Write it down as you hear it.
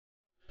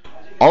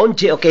On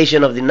the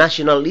occasion of the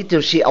National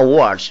Literacy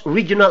Awards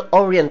Regional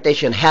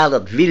Orientation held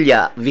at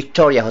Villa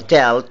Victoria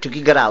Hotel,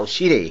 Tuguegarao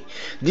City,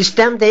 this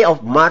 10th day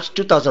of March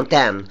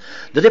 2010,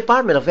 the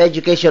Department of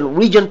Education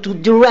Region 2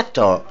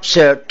 Director,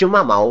 Sir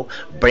Tumamaw,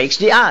 breaks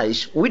the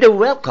ice with a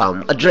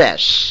welcome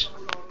address.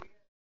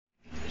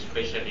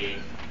 Especially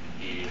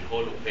the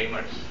Hall of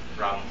Famers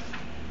from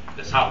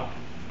the South,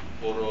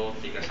 puro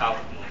tiga South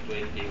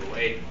noong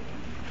 2008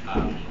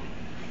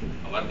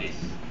 about this.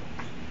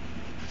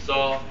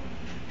 So,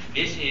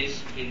 this is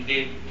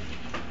indeed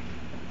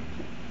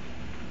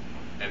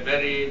a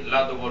very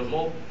laudable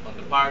move on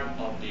the part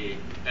of the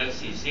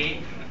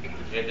LCC,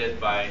 headed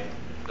by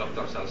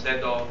Dr.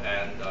 Salcedo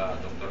and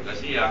Dr.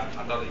 Garcia,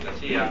 Attorney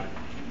Garcia,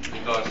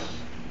 because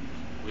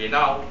we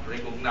now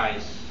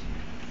recognize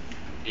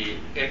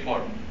the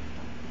effort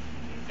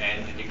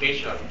and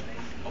dedication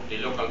of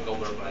the local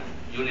government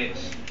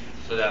units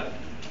so that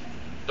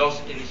those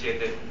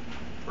initiated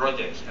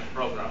projects and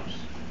programs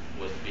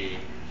would be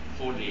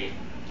fully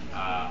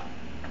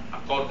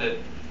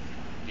accorded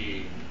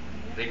the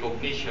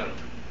recognition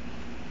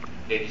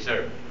they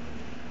deserve.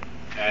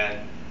 And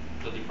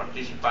to the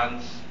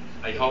participants,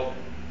 I hope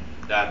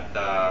that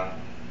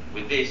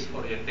with this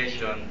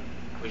orientation,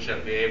 we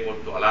shall be able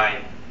to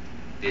align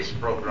these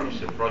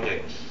programs and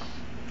projects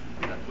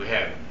that we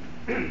have.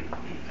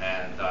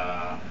 And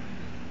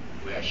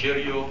we assure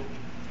you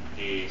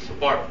the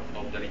support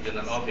of the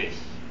regional office.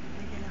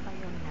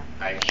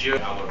 I assure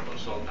our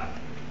consultant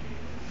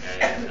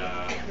and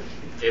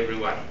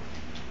everyone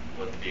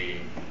would be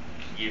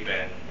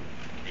given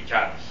the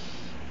chance.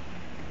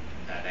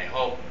 And I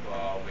hope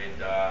with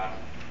the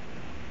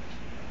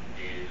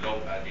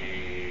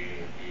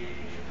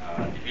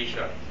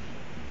division,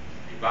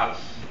 the BALS,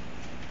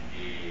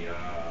 the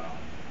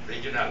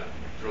regional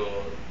through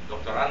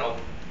Dr. Ano,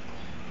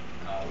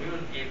 we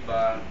will give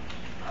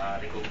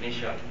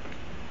recognition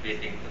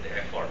fitting to the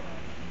effort.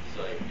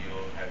 So if you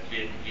have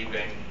been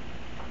given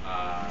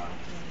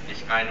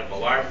this kind of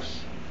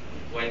awards,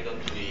 why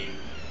don't we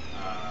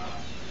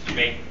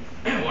make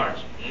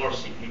awards more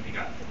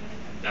significant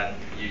than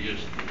you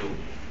used to do,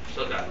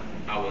 so that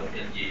our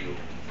LGU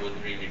would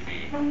really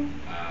be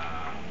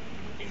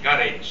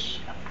encouraged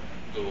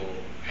to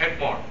have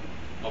more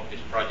of this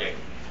project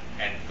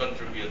and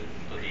contribute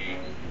to the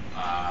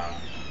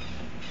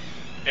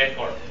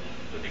effort,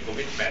 to the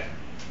commitment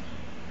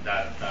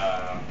that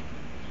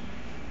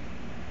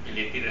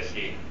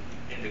illiteracy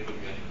in the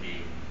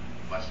community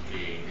must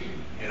be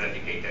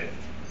eradicated.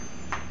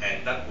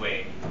 And that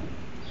way,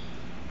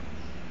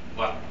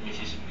 what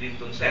Mrs.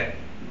 Clinton said,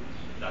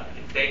 that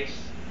it takes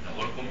the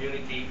whole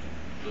community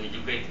to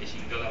educate a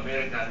single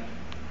American,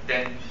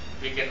 then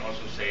we can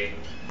also say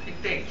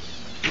it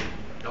takes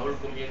the whole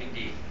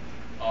community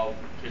of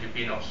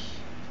Filipinos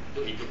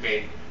to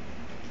educate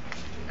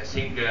a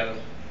single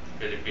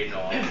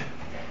Filipino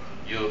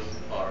youth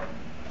or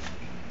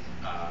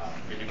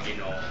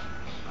Filipino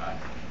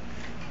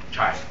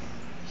child.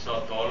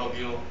 So to all of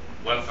you,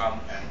 welcome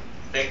and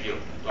thank you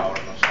to our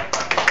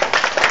consultant.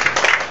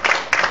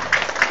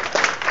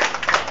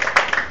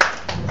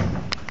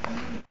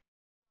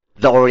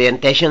 The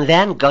orientation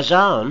then goes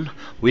on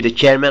with the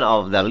chairman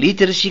of the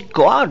Literacy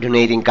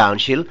Coordinating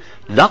Council,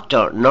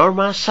 Dr.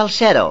 Norma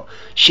Salcedo,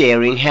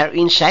 sharing her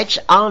insights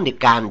on the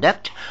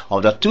conduct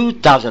of the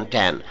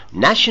 2010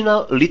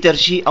 National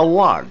Literacy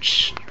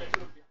Awards.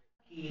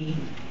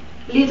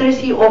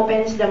 Literacy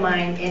opens the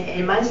mind and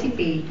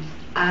emancipates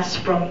us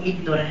from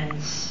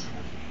ignorance.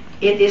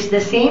 It is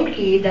the same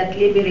key that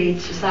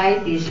liberates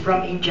societies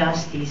from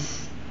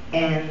injustice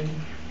and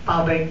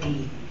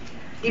poverty.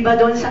 Diba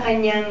doon sa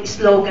kanyang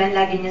slogan,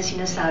 lagi niya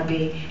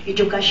sinasabi,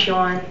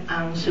 edukasyon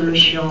ang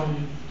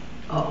solusyon.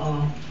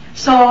 Oo.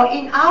 So,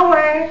 in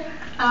our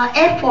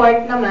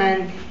effort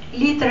naman,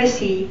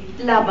 literacy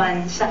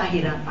laban sa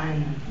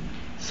kahirapan.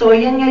 So,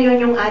 yan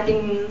ngayon yung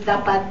ating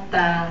dapat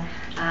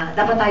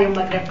tayong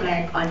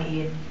mag-reflect on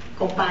it.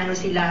 Kung paano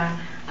sila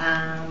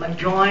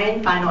mag-join,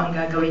 paano ang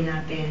gagawin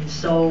natin.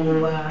 So,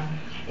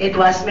 it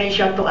was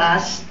mentioned to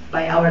us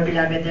by our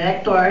beloved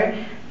director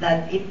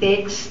that it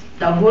takes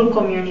the whole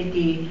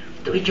community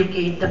to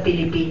educate the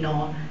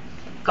Filipino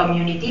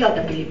community or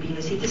the Filipino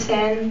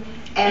citizen,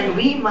 and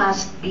we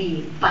must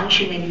be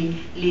functionally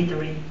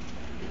literate.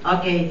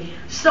 Okay,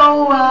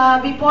 so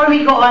before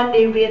we go on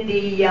with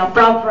the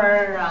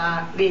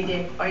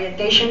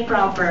orientation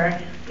proper,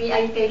 may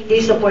I take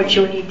this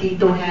opportunity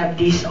to have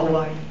this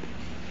award.